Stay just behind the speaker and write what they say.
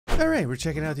All right, we're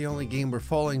checking out the only game where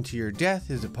falling to your death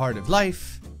is a part of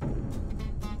life.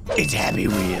 It's Happy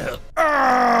Wheel.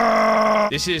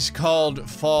 This is called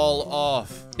Fall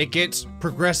Off. It gets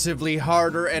progressively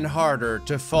harder and harder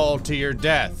to fall to your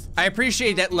death. I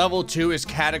appreciate that level 2 is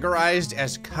categorized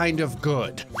as kind of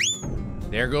good.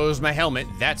 There goes my helmet,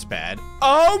 that's bad.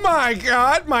 Oh my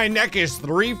God, my neck is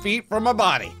 3 feet from my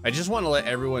body. I just want to let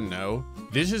everyone know,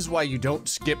 this is why you don't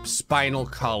skip spinal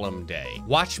column day.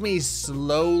 Watch me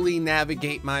slowly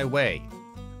navigate my way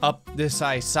up this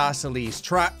isosceles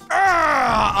triangle.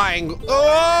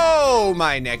 Oh,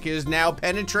 my neck is now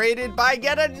penetrated by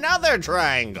yet another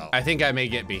triangle. I think I may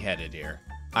get beheaded here.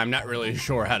 I'm not really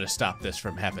sure how to stop this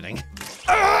from happening.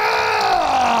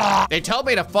 They told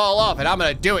me to fall off and I'm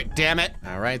gonna do it, damn it.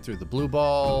 All right, through the blue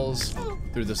balls,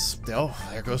 through the, oh,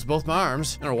 there goes both my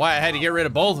arms. I don't know why I had to get rid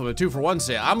of both of them, a 2-for-1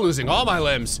 sale. I'm losing all my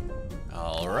limbs.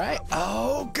 All right,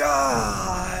 oh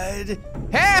God.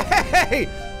 Hey!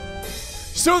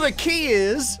 So the key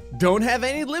is, don't have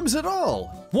any limbs at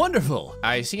all. Wonderful.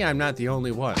 I see I'm not the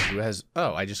only one who has,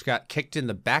 oh, I just got kicked in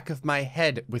the back of my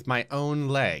head with my own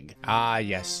leg. Ah,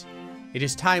 yes. It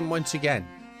is time once again,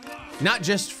 not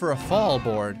just for a fall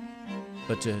board,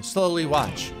 but to slowly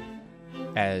watch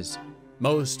as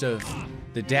most of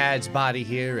the dad's body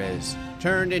here is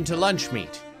turned into lunch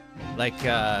meat, like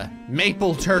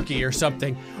maple turkey or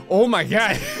something. Oh my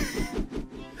God.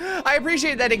 I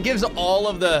appreciate that it gives all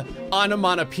of the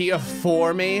onomatopoeia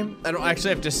for me. I don't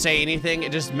actually have to say anything.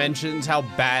 It just mentions how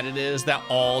bad it is that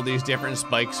all these different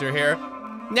spikes are here.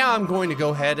 Now I'm going to go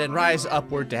ahead and rise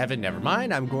upward to heaven. Never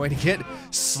mind, I'm going to get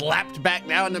slapped back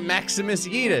down to Maximus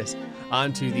Yeetus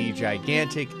onto the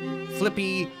gigantic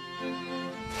flippy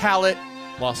pallet.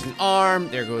 Lost an arm,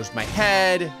 there goes my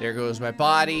head, there goes my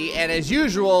body, and as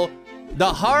usual,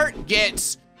 the heart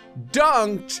gets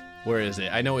dunked. Where is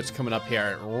it? I know it's coming up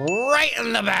here, right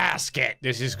in the basket.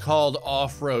 This is called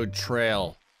Off-Road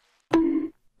Trail.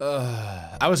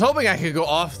 I was hoping I could go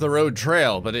off the road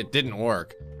trail, but it didn't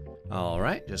work. All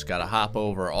right, just gotta hop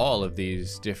over all of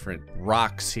these different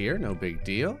rocks here, no big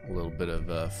deal. A little bit of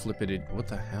flippited, what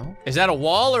the hell? Is that a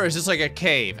wall or is this like a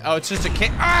cave? Oh, it's just a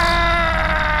cave.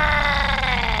 Ah,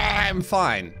 I'm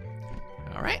fine.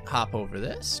 All right, hop over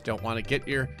this. Don't wanna get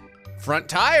your front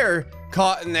tire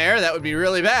caught in there. That would be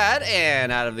really bad.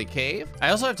 And out of the cave.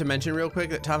 I also have to mention real quick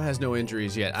that Tom has no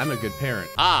injuries yet. I'm a good parent.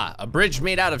 Ah, a bridge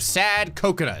made out of sad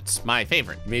coconuts. My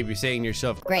favorite. You may be saying to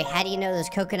yourself, Gray, how do you know those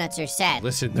coconuts are sad?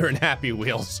 listen, they're in Happy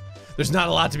Wheels. There's not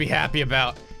a lot to be happy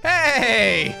about.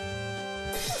 Hey!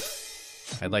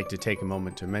 I'd like to take a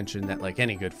moment to mention that like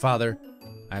any good father,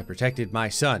 I protected my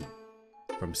son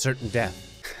from certain death.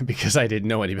 Because I didn't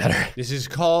know any better. This is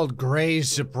called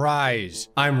Gray's Surprise.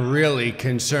 I'm really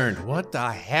concerned. What the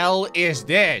hell is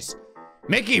this?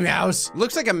 Mickey Mouse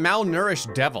looks like a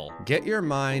malnourished devil. Get your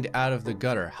mind out of the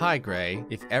gutter. Hi, Gray.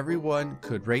 If everyone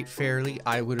could rate fairly,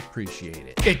 I would appreciate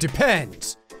it. It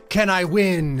depends. Can I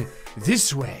win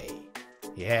this way?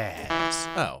 Yes.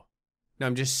 Oh. No,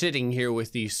 I'm just sitting here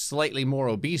with the slightly more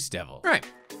obese devil. All right.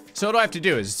 So what do I have to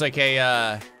do? Is it's like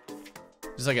a,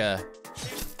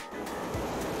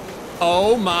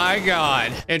 oh my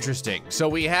God. Interesting. So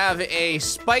we have a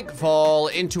spike fall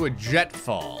into a jet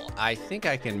fall. I think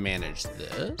I can manage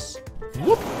this.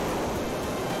 Whoop.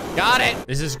 Got it.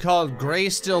 This is called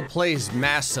GrayStillPlays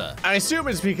Massa. I assume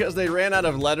it's because they ran out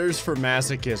of letters for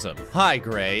masochism. Hi,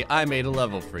 Gray. I made a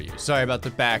level for you. Sorry about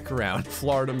the background.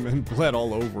 Florida Man bled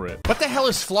all over it. What the hell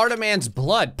is Florida Man's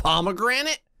blood?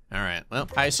 Pomegranate? All right, well,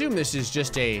 I assume this is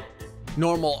just a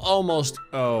normal, almost,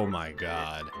 oh my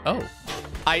God. Oh.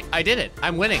 I did it.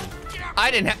 I'm winning. I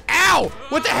didn't have, ow!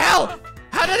 What the hell?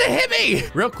 How did it hit me?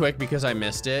 Real quick, because I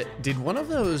missed it, did one of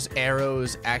those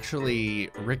arrows actually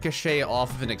ricochet off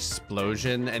of an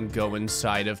explosion and go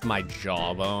inside of my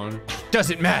jawbone?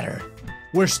 Doesn't matter.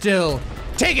 We're still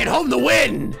taking home the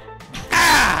win.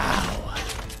 Ow!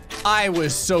 I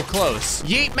was so close.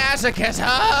 Yeet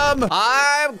masochism!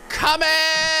 I'm coming!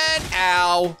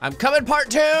 Ow. I'm coming part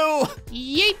 2.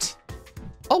 Yeet.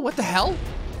 Oh, what the hell?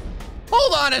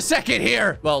 Hold on a second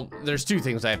here. Well, there's 2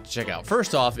 things I have to check out.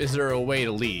 First off, is there a way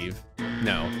to leave?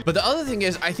 No. But the other thing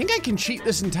is, I think I can cheat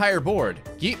this entire board.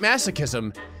 Yeet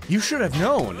masochism, you should have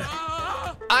known.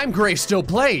 I'm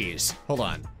GrayStillPlays. Hold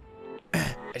on.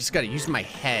 I just gotta use my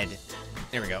head.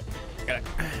 There we go. Gotta,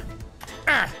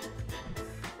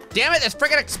 damn it, this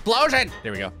freaking explosion.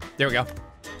 There we go, there we go.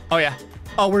 Oh yeah,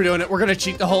 oh, we're doing it. We're gonna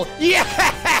cheat the whole,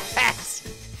 yes!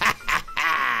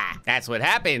 That's what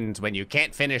happens when you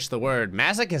can't finish the word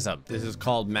masochism. This is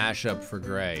called mashup for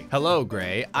Gray. Hello,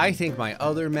 Gray. I think my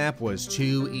other map was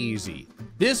too easy.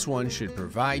 This one should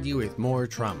provide you with more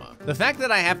trauma. The fact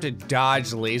that I have to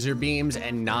dodge laser beams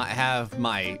and not have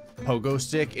my pogo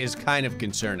stick is kind of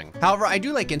concerning. However, I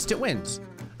do like instant wins.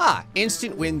 Ah,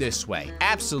 instant win this way.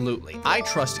 Absolutely. I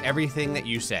trust everything that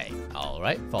you say. All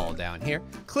right, fall down here.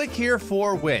 Click here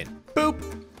for win. Boop.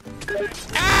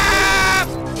 Ah!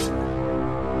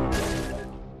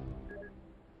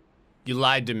 You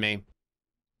lied to me.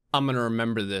 I'm gonna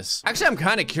remember this. Actually, I'm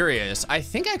kind of curious. I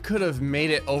think I could have made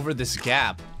it over this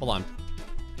gap. Hold on.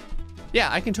 Yeah,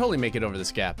 I can totally make it over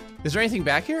this gap. Is there anything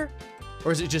back here?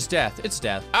 Or is it just death? It's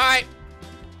death. All right,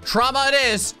 trauma it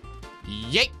is.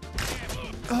 Yay.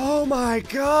 Oh my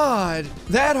God.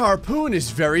 That harpoon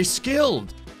is very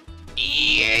skilled.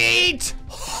 Yeet.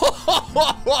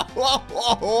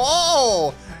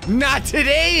 Not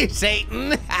today,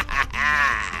 Satan.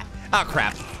 Oh,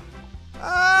 crap.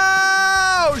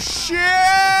 Oh, shit!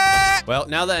 Well,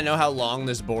 now that I know how long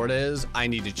this board is, I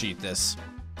need to cheat this.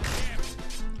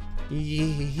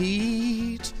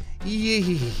 Yeet,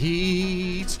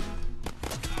 yeet.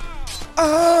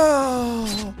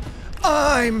 Oh,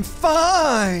 I'm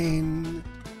fine.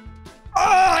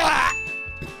 Ah!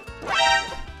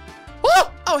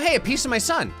 Oh, hey, a piece of my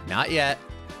son. Not yet.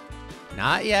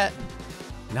 Not yet.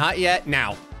 Not yet.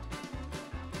 Now.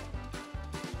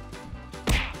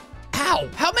 Ow!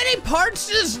 How many parts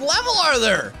to this level are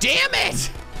there? Damn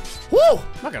it! Woo!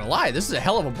 I'm not gonna lie, this is a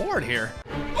hell of a board here.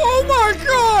 Oh my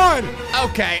God!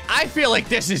 Okay, I feel like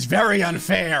this is very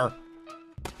unfair.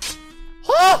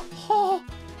 Oh! Oh!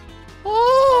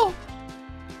 Oh!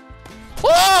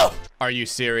 Oh! Are you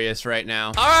serious right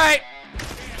now? All right,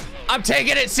 I'm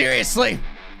taking it seriously.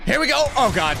 Here we go.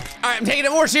 Oh God. All right, I'm taking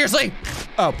it more seriously.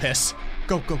 Oh, piss.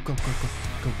 Go, go, go, go, go.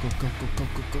 Go, go, go, go, go,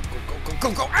 go, go, go, go,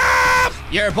 go, go. Ah!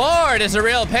 Your board is a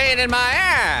real pain in my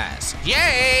ass.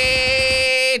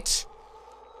 Yeet!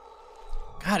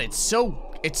 God, it's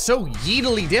so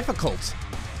yeetily difficult.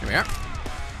 Here we are.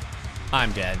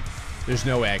 I'm dead. There's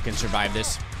no way I can survive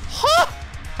this. Huh?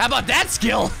 How about that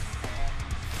skill?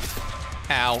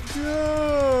 Ow.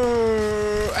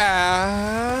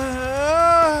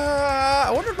 I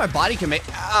wonder if my body can make,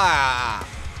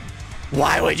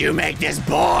 Why would you make this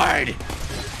board?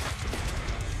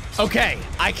 Okay,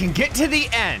 I can get to the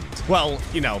end. Well,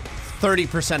 you know,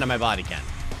 30% of my body can.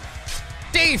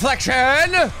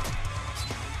 Deflection!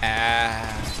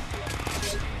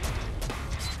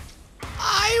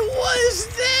 I was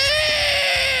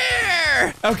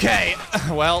there! Okay,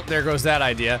 well, there goes that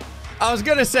idea. I was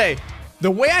gonna say, the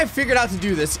way I figured out to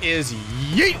do this is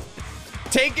yeet!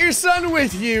 Take your son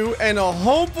with you, and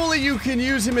hopefully you can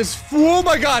use him as, oh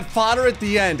my God, fodder at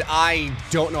the end. I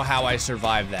don't know how I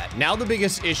survived that. Now the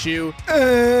biggest issue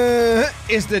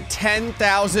is the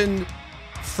 10,000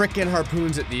 frickin'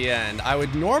 harpoons at the end. I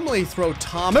would normally throw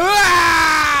Tom.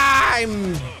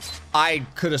 I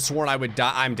could have sworn I would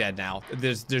die. I'm dead now.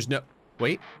 There's no,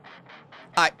 wait.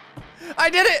 I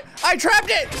did it! I trapped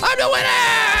it! I'm the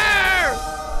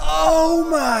winner! Oh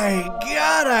my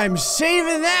God, I'm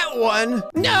saving that one.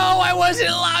 No, I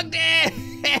wasn't logged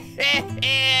in.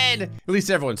 At least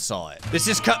everyone saw it. This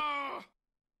is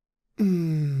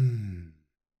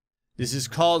This is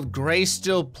called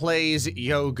GrayStillPlays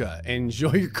Yoga.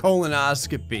 Enjoy your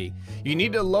colonoscopy. You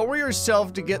need to lower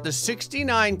yourself to get the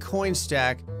 69 coin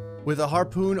stack with a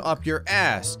harpoon up your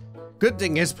ass. Good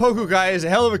thing is Poku Guy is a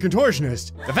hell of a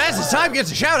contortionist. The fastest time gets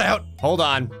a shout out. Hold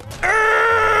on.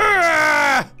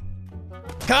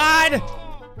 God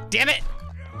damn it.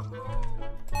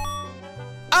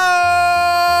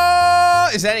 Oh,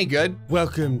 is that any good?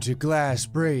 Welcome to Glass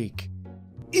Break.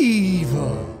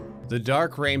 Evil. The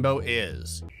dark rainbow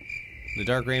is. The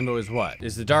dark rainbow is what?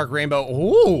 Is the dark rainbow,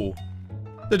 ooh.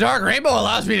 The dark rainbow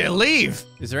allows me to leave.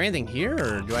 Is there anything here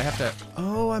or do I have to?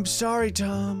 Oh, I'm sorry,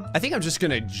 Tom. I think I'm just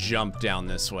gonna jump down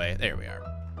this way. There we are.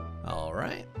 All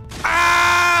right.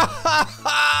 Ah!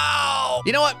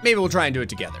 You know what? Maybe we'll try and do it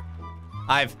together.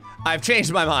 I've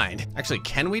changed my mind. Actually,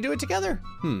 can we do it together?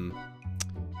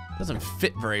 Doesn't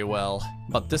fit very well,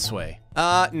 but this way.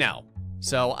 No.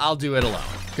 So I'll do it alone.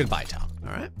 Goodbye, Tom.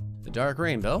 All right. The dark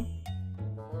rainbow.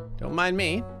 Don't mind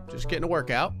me, just getting a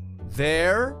workout.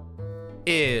 There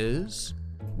is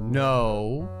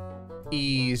no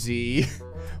easy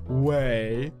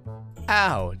way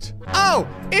out. Oh,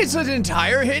 it's an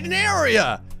entire hidden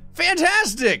area.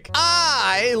 Fantastic.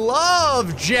 I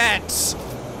love jets.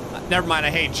 Never mind, I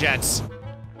hate jets.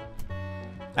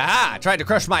 Aha, tried to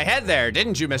crush my head there,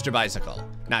 didn't you, Mr. Bicycle?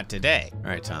 Not today. All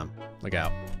right, Tom, look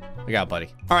out. Look out, buddy.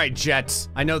 All right, jets.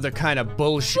 I know the kind of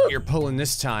bullshit you're pulling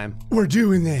this time. We're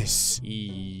doing this.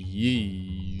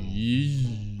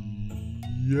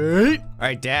 All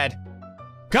right, Dad.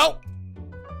 Go.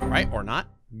 All right, or not.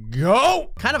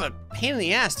 Go! Kind of a pain in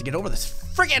the ass to get over this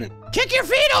friggin' kick your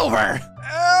feet over!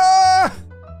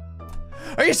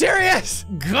 Are you serious?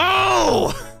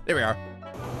 Go! There we are.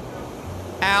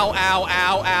 Ow, ow,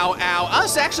 ow, ow, ow.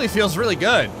 This actually feels really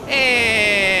good.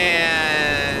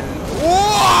 And...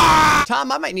 whoa!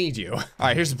 Tom, I might need you. All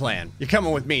right, here's the plan. You're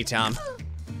coming with me, Tom.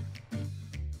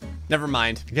 Never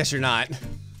mind, I guess you're not.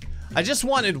 I just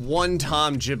wanted one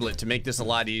Tom giblet to make this a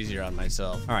lot easier on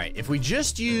myself. All right, if we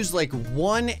just use like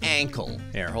one ankle.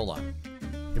 Here, hold on.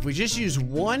 If we just use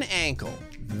one ankle,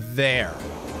 there.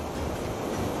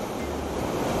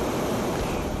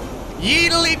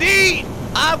 Yeedly dee!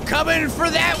 I'm coming for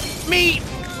that meat!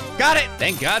 Got it!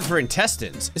 Thank God for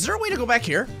intestines. Is there a way to go back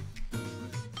here?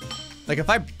 Like if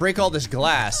I break all this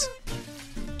glass,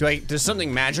 does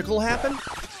something magical happen?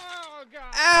 Oh,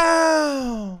 God.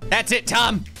 Ow! That's it,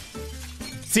 Tom.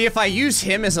 See, if I use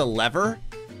him as a lever,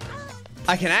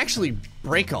 I can actually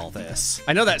break all this.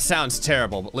 I know that sounds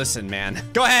terrible, but listen, man.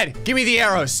 Go ahead, give me the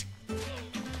arrows.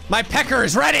 My pecker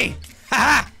is ready!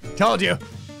 Haha! Told you.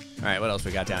 All right, what else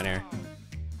we got down here?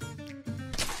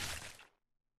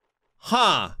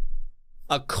 Huh,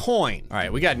 a coin. All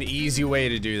right, we got an easy way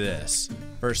to do this.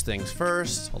 First things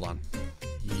first, hold on.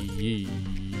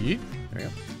 Yeet. There we go.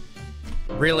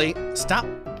 Really, stop.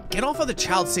 Get off of the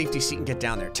child safety seat and get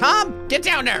down there. Tom, get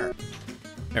down there.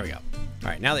 There we go. All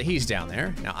right, now that he's down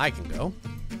there, now I can go.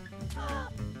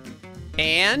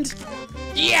 And,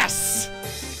 yes!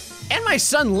 And my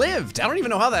son lived. I don't even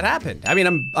know how that happened. I mean,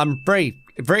 I'm very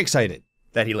excited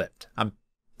that he lived. I'm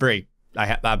so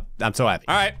happy.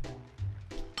 All right.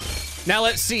 Now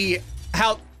let's see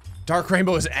how Dark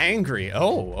Rainbow is angry.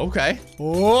 Oh, okay.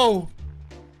 Whoa.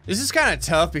 This is kind of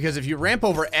tough because if you ramp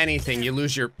over anything, you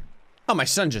lose your... Oh, my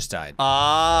son just died.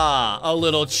 Ah, a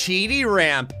little cheaty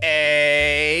ramp,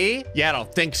 eh? Yeah, I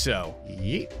don't think so.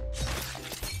 Yeet.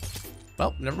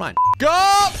 Well, never mind.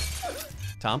 Go!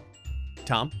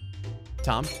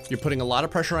 Tom, you're putting a lot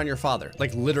of pressure on your father.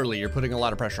 Like literally, you're putting a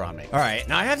lot of pressure on me. All right,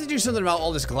 now I have to do something about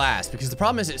all this glass because the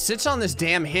problem is it sits on this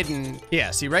damn hidden, yeah,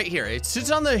 see right here. It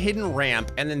sits on the hidden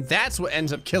ramp and then that's what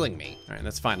ends up killing me. All right,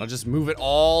 that's fine. I'll just move it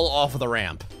all off of the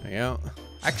ramp. There you go.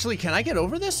 Actually, can I get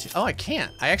over this? Oh, I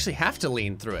can't. I actually have to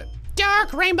lean through it.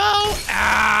 Dark Rainbow!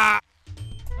 Ah!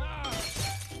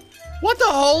 What the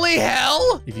holy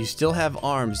hell? If you still have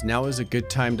arms, now is a good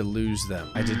time to lose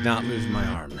them. I did not lose my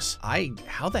arms.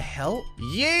 How the hell?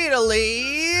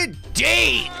 Yeetily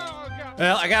dee!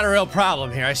 Well, I got a real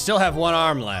problem here. I still have one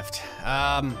arm left.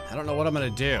 I don't know what I'm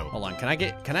gonna do. Hold on, can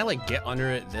I like get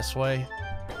under it this way?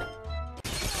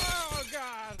 Oh,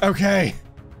 God. Okay.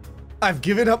 I've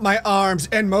given up my arms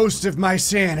and most of my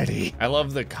sanity. I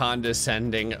love the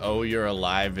condescending, oh, you're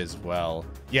alive as well.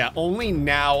 Yeah, only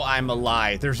now I'm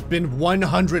alive. There's been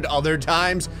 100 other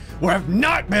times where I've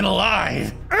not been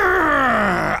alive.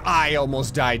 Urgh! I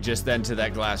almost died just then to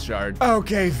that glass shard.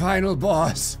 Okay, final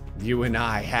boss. You and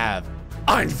I have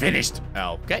unfinished,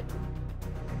 okay.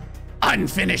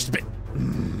 Unfinished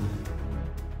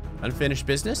Unfinished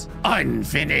business?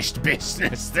 Unfinished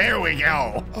business, there we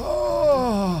go.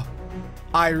 Oh.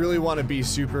 I really want to be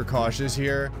super cautious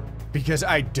here because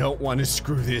I don't want to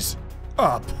screw this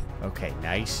up. Okay,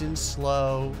 nice and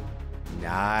slow.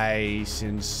 Nice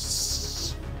and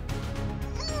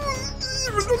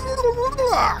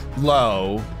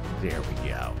low. There we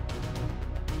go.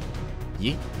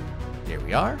 Yeet. There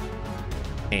we are.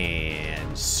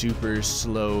 And super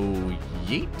slow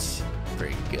yeet.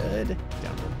 Very good.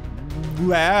 Down.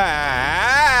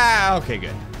 Wow. Okay,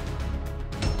 good.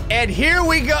 And here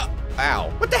we go. Ow.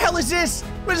 What the hell is this?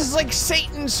 What is this, like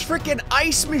Satan's freaking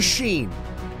ice machine?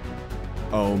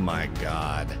 Oh my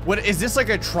God. What, is this like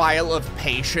a trial of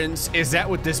patience? Is that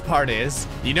what this part is?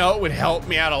 You know, it would help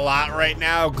me out a lot right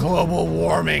now. Global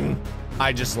warming.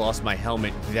 I just lost my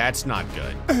helmet. That's not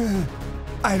good.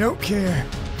 I don't care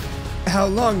how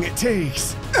long it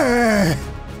takes. I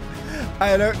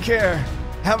don't care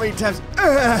how many times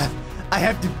I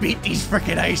have to beat these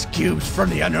freaking ice cubes from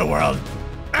the underworld.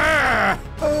 How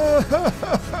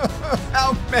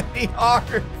many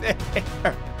are there?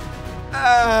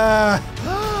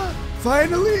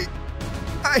 Finally,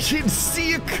 I can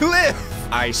see a cliff.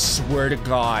 I swear to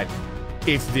God,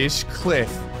 if this cliff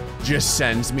just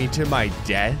sends me to my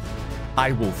death,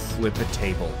 I will flip a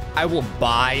table. I will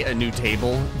buy a new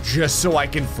table just so I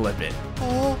can flip it.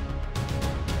 Oh,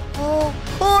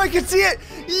 I can see it.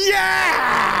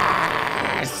 Yes!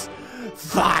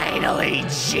 Finally,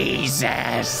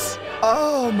 Jesus.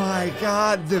 Oh my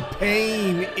God, the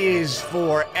pain is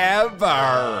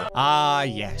forever. Ah,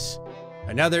 yes.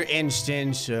 Another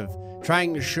instance of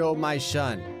trying to show my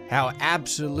son how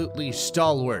absolutely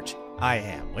stalwart I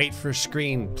am. Wait for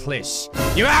screen, please.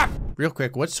 You up! Real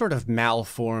quick, what sort of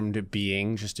malformed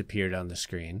being just appeared on the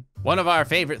screen? One of our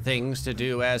favorite things to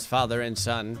do as father and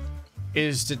son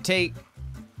is to take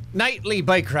nightly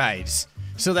bike rides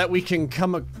so that we can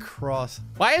come across.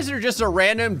 Why is there just a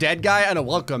random dead guy on a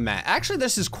welcome mat? Actually,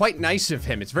 this is quite nice of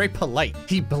him. It's very polite.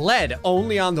 He bled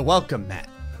only on the welcome mat.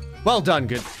 Well done,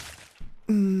 good.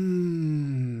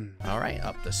 All right,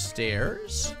 up the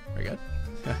stairs. Very good.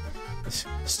 The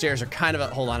stairs are kind of a,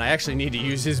 hold on, I actually need to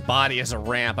use his body as a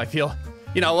ramp. I feel,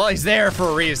 you know, well, he's there for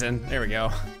a reason. There we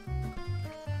go.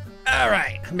 All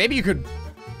right, maybe you could,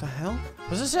 what the hell?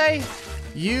 What does it say?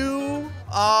 You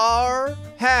are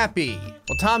happy.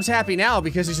 Well, Tom's happy now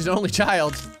because he's his only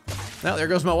child. Now, there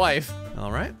goes my wife.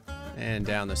 All right, and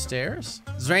down the stairs.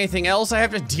 Is there anything else I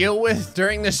have to deal with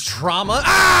during this trauma?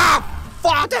 Ah!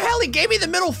 What the hell? He gave me the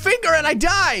middle finger and I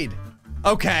died.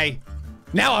 Okay,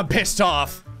 now I'm pissed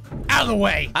off. Out of the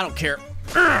way. I don't care.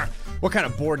 Urgh. What kind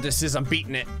of board this is, I'm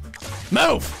beating it.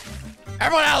 Move!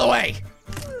 Everyone out of the way!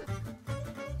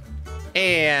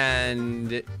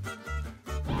 And...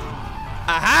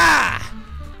 aha!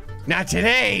 Not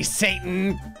today,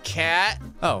 Satan cat.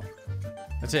 Oh,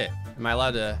 that's it. Am I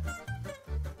allowed to...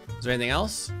 is there anything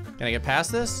else? Can I get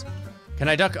past this? Can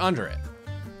I duck under it?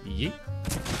 Yeet.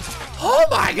 Oh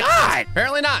my God!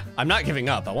 Apparently not. I'm not giving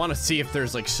up. I want to see if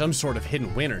there's like some sort of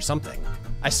hidden win or something.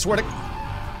 I swear to...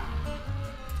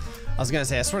 I was gonna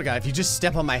say, I swear to God, if you just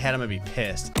step on my head, I'm gonna be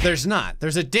pissed. There's not.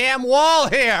 There's a damn wall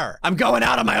here! I'm going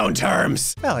out on my own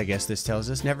terms! Well, I guess this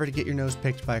tells us never to get your nose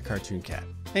picked by a cartoon cat.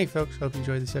 Hey folks, hope you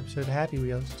enjoyed this episode of Happy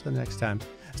Wheels. Till next time,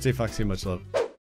 stay foxy and much love.